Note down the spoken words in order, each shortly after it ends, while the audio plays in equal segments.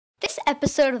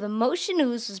episode of the Moshe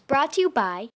News was brought to you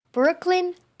by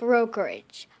Brooklyn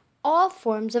Brokerage. All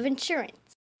forms of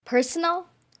insurance, personal,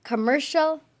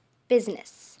 commercial,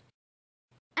 business.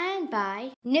 And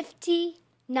by Nifty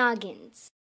Noggins,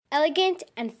 elegant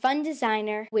and fun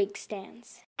designer wig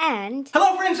stands. And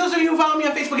hello friends, those of you who follow me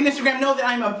on Facebook and Instagram know that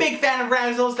I'm a big fan of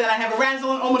Razzles, that I have a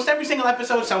Razzle in almost every single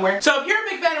episode somewhere. So if you're a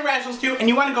big fan of Razzles too, and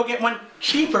you want to go get one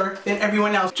cheaper than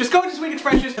everyone else, just go to Sweet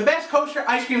Expressions, the best kosher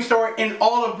ice cream store in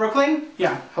all of Brooklyn.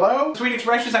 Yeah, hello? Sweet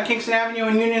Expressions on Kingston Avenue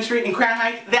and Union Street in Crown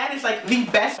Heights. That is like the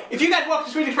best. If you guys walk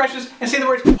to Sweet Expressions and say the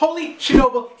words, "Holy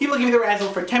Chernobyl," he will give you the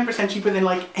Razzle for 10% cheaper than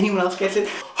like anyone else gets it.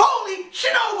 Holy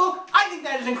Chernobyl! I think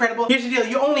that is incredible. Here's the deal,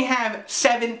 you only have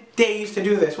 7 days to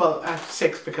do this. Well,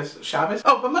 6 because Shabbos.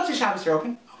 Oh, but most of Shabbos are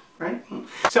open. Right?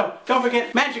 So, don't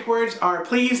forget, magic words are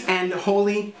please and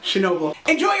holy Chernobyl.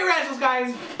 Enjoy your Razzles,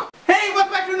 guys! Hey,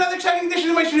 welcome back to another exciting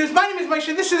edition of Moshe News. My name is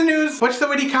Moshe, this is the news. What's the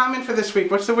witty comment for this week?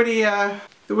 What's the witty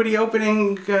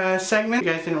opening segment?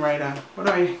 You guys didn't write out. What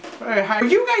do I hide? Were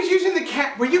you guys using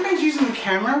the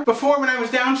camera before when I was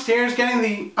downstairs getting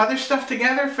the other stuff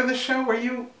together for the show? Were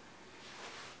you?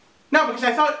 No, because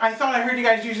I thought I heard you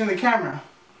guys using the camera.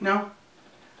 No?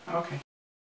 Okay.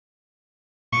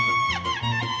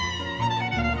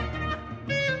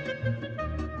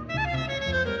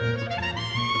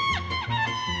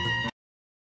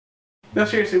 No,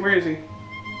 seriously, where is he?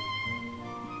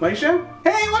 Moshe?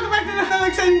 Hey, welcome back to another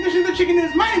exciting edition of the Chicken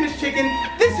News. My name is Chicken.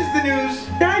 This is the news.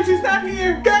 Guys, he's not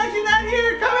here. Guys, he's not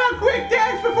here. Come out quick,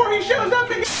 Dash, before he shows up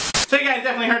again. So you guys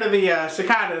definitely heard of the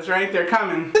cicadas, right? They're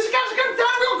coming. The cicadas are coming down.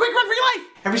 Real quick, run for your life.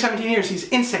 Every 17 years, these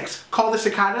insects, called the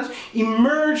cicadas,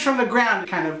 emerge from the ground.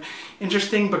 Kind of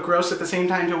interesting but gross at the same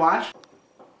time to watch.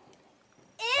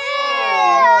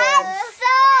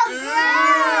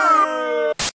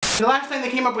 The last time they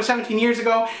came up was 17 years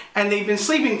ago, and they've been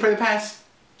sleeping for the past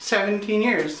 17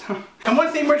 years. And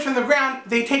once they emerge from the ground,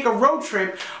 they take a road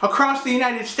trip across the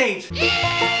United States. There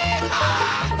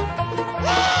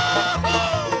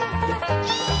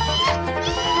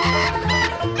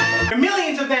are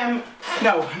millions of them.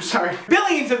 No, I'm sorry.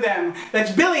 Billions of them.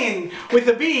 That's billion with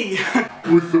a B.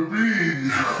 With a B.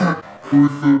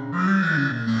 With a B.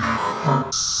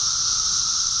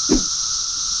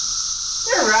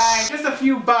 Right, just a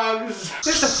few bugs,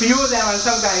 just a few of them on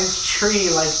some guy's tree.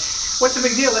 Like, what's the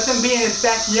big deal? Let them be in his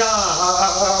backyard.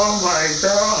 Oh my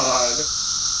god.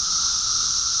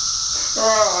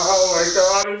 Oh my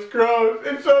god, it's gross.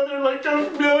 It's so there are like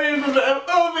just millions of them.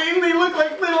 Oh, they look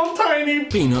like little tiny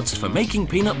peanuts for making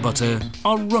peanut butter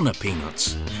are runner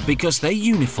peanuts because they're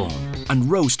uniform and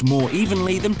roast more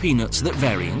evenly than peanuts that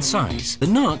vary in size. The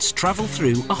nuts travel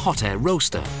through a hot air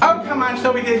roaster. Oh, come on,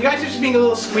 so we did. You guys are just being a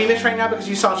little squeamish right now because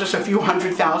you saw just a few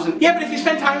 100,000. Yeah, but if you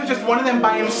spend time with just one of them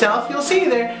by himself, you'll see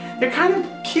they're kind of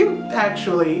cute,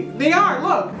 actually. They are,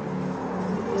 look.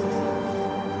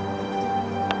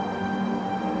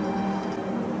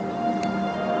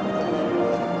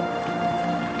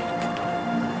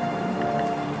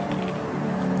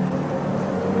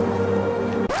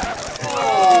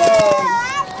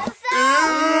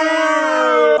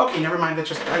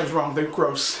 I was wrong, they're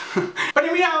gross. But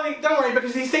in reality, don't worry,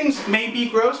 because these things may be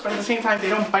gross, but at the same time, they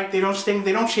don't bite, they don't sting,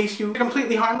 they don't chase you. They're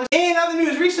completely harmless. In other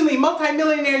news, recently,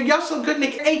 multi-millionaire Yussel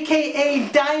Goodnick, aka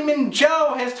Diamond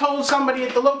Joe, has told somebody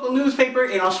at the local newspaper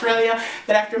in Australia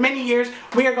that after many years,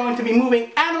 we are going to be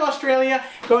moving out of Australia,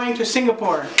 going to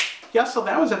Singapore. Yussel,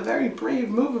 that was a very brave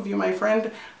move of you, my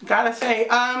friend. Gotta say.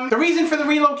 The reason for the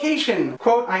relocation.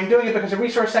 Quote, "I'm doing it because the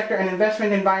resource sector and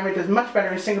investment environment is much better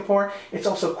in Singapore. It's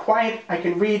also quiet. I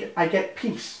can read. I get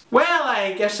peace." Well,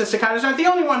 I guess the cicadas aren't the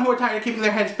only one who are tired of keeping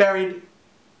their heads buried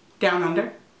down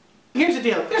under. Here's the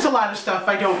deal. There's a lot of stuff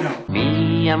I don't know.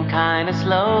 Me, I'm kinda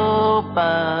slow,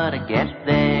 but I get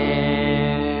there.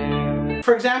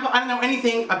 For example, I don't know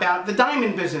anything about the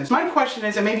diamond business. My question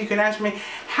is, and maybe you can answer me,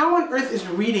 how on earth is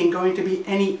reading going to be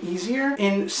any easier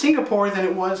in Singapore than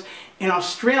it was in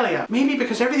Australia? Maybe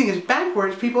because everything is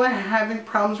backwards, people are having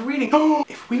problems reading. Oh,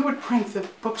 if we would print the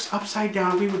books upside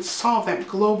down, we would solve that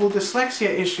global dyslexia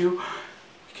issue.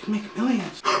 We could make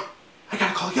millions. I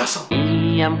gotta call Yussel.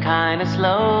 Me, I'm kinda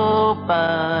slow,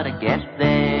 but I get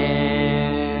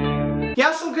there.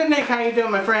 Yussel Goodnick, how you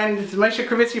doing, my friend? It's Moshe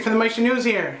Kravitsky from the Moshe News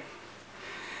here.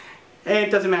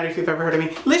 It doesn't matter if you've ever heard of me.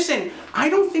 Listen, I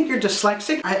don't think you're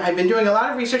dyslexic. I've been doing a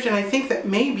lot of research, and I think that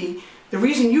maybe the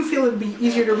reason you feel it would be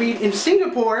easier to read in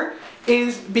Singapore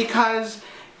is because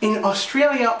in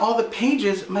Australia all the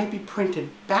pages might be printed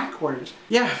backwards.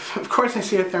 Yeah, of course I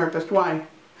see a therapist. Why?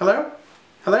 Hello?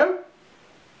 Hello?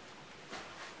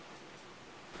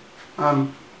 I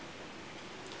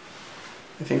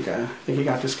think he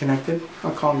got disconnected. I'll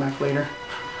call him back later.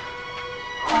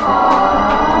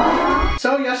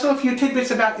 So, yes, a few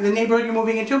tidbits about the neighborhood you're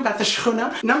moving into, about the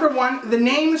shchuna. Number one, the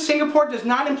name Singapore does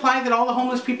not imply that all the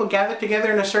homeless people gather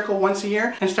together in a circle once a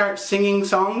year and start singing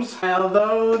songs,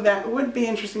 although that would be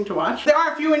interesting to watch. There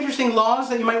are a few interesting laws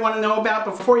that you might want to know about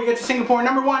before you get to Singapore.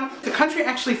 Number one, the country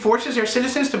actually forces their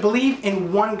citizens to believe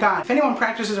in one God. If anyone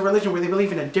practices a religion where they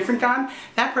believe in a different God,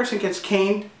 that person gets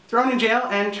caned, thrown in jail,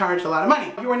 and charged a lot of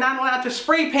money. You are not allowed to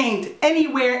spray paint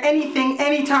anywhere, anything,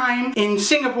 anytime in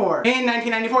Singapore. In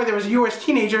 1994, there was a US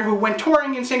teenager who went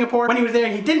touring in Singapore. When he was there,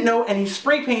 he didn't know, and he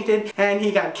spray painted, and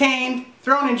he got caned,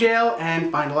 thrown in jail,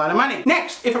 and fined a lot of money.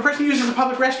 Next, if a person uses a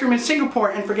public restroom in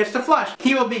Singapore and forgets to flush,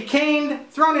 he will be caned,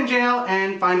 thrown in jail,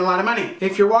 and fined a lot of money.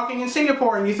 If you're walking in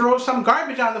Singapore and you throw some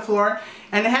garbage on the floor,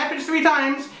 and it happens 3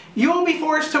 times, you will be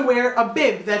forced to wear a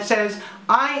bib that says,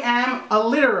 "I am a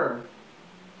litterer."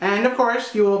 And of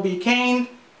course, you will be caned,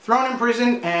 thrown in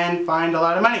prison, and fined a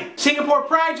lot of money. Singapore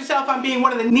prides itself on being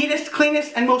one of the neatest,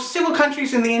 cleanest, and most civil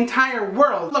countries in the entire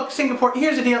world. Look, Singapore,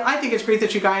 here's the deal. I think it's great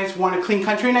that you guys want a clean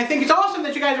country, and I think it's awesome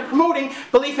that you guys are promoting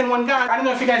belief in one God. I don't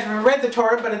know if you guys have ever read the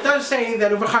Torah, but it does say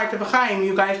that uvachar tevachayim,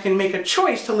 you guys can make a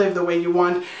choice to live the way you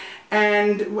want.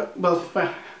 And, well,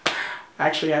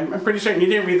 actually, I'm pretty certain you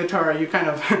didn't read the Torah. You kind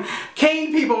of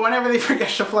cane people whenever they forget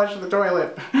to flush the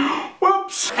toilet.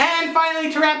 Whoops! And finally,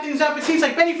 to wrap things up, it seems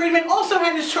like Benny Friedman also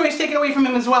had his choice taken away from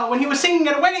him as well. When he was singing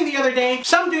at a wedding the other day,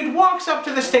 some dude walks up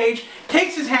to the stage,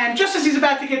 takes his hand, just as he's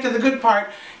about to get to the good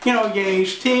part, you know,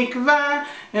 Yesh tikva,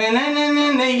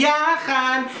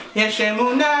 yachad, yesh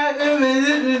emunah,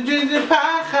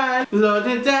 pachad, lo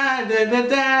da da da da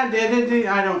da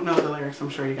da. I don't know the lyrics. I'm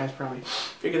sure you guys probably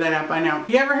figured that out by now.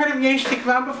 You ever heard of Yesh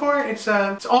tikva before? It's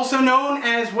also known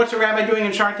as What's a Rabbi Doing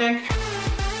in Shark Tank?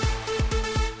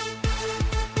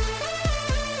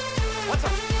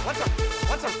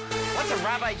 What's a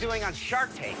rabbi doing on Shark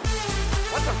Tank?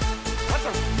 What's a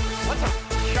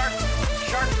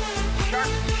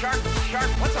shark?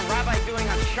 What's a rabbi doing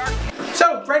on Shark Tank?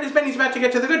 So, right as Benny's about to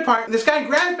get to the good part, this guy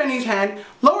grabs Benny's hand,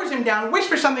 lowers him down,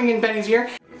 whispers something in Benny's ear,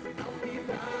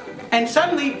 and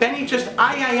suddenly Benny just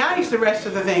I-I-I's the rest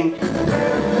of the thing.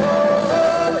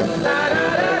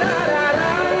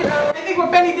 I think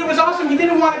what Benny did was awesome. He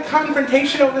didn't want a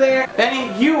confrontation over there.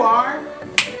 Benny, you are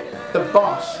the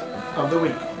boss of the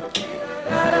week.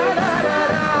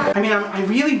 I mean, I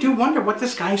really do wonder what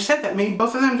this guy said that made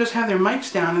both of them just have their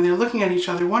mics down and they're looking at each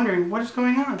other wondering what is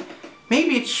going on.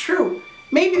 Maybe it's true.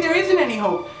 Maybe there isn't any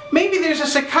hope. Maybe there's a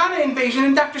cicada invasion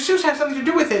and Dr. Seuss has something to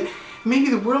do with it. Maybe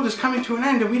the world is coming to an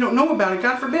end and we don't know about it,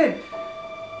 God forbid.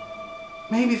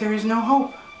 Maybe there is no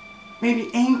hope. Maybe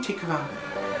ain tikva.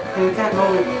 And at that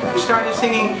moment, he started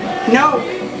singing, no,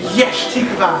 yesh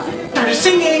tikva. Started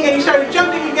singing and he started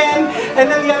jumping again, and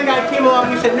then the other guy came along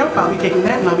and he said, nope, I'll be taking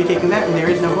that and I'll be taking that, and there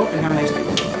is no hope, and have a nice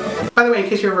day. By the way, in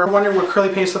case you're ever wondering what curly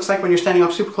paste looks like when you're standing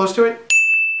up super close to it,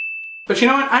 but you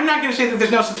know what, I'm not going to say that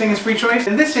there's no such thing as free choice.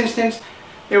 In this instance,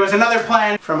 there was another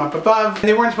plan from up above.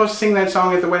 They weren't supposed to sing that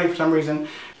song at the wedding for some reason.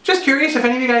 Just curious if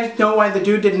any of you guys know why the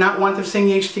dude did not want to sing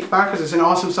Yesh Tikva, because it's an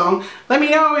awesome song. Let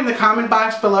me know in the comment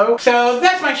box below. So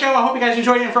that's my show. I hope you guys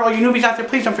enjoyed it. And for all you newbies out there,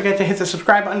 please don't forget to hit the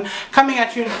subscribe button. Coming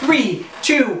at you in 3,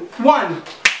 2, 1.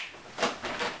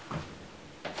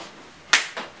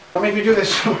 Don't make me do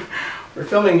this. We're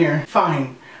filming here.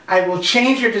 Fine. I will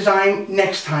change your design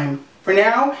next time. For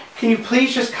now, can you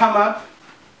please just come up?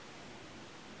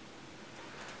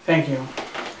 Thank you.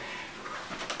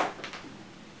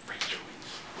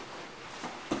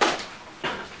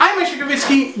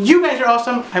 You guys are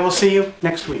awesome. I will see you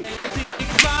next week.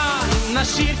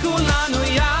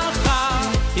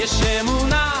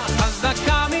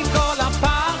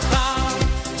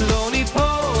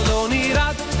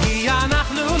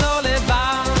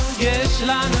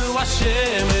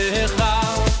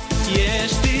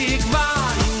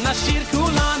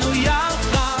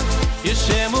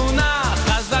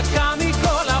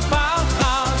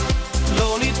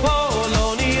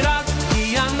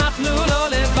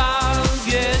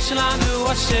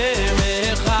 Hashem